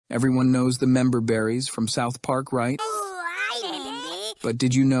Everyone knows the member berries from South Park, right? Oh, I remember. But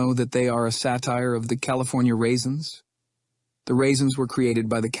did you know that they are a satire of the California Raisins? The Raisins were created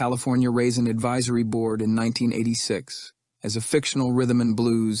by the California Raisin Advisory Board in 1986 as a fictional rhythm and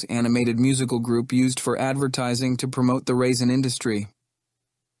blues animated musical group used for advertising to promote the raisin industry.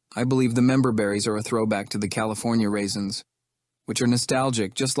 I believe the member berries are a throwback to the California Raisins, which are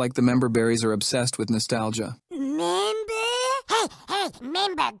nostalgic, just like the member berries are obsessed with nostalgia. Remember? Hey,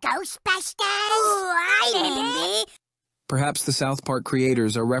 remember Ghostbusters? Oh, I remember. Perhaps the South Park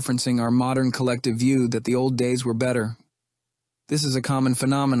creators are referencing our modern collective view that the old days were better. This is a common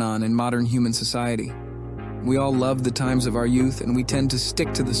phenomenon in modern human society. We all love the times of our youth, and we tend to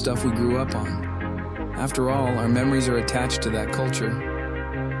stick to the stuff we grew up on. After all, our memories are attached to that culture.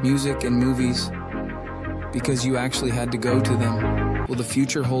 Music and movies, because you actually had to go to them. Will the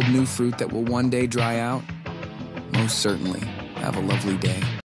future hold new fruit that will one day dry out? Most certainly. Have a lovely day.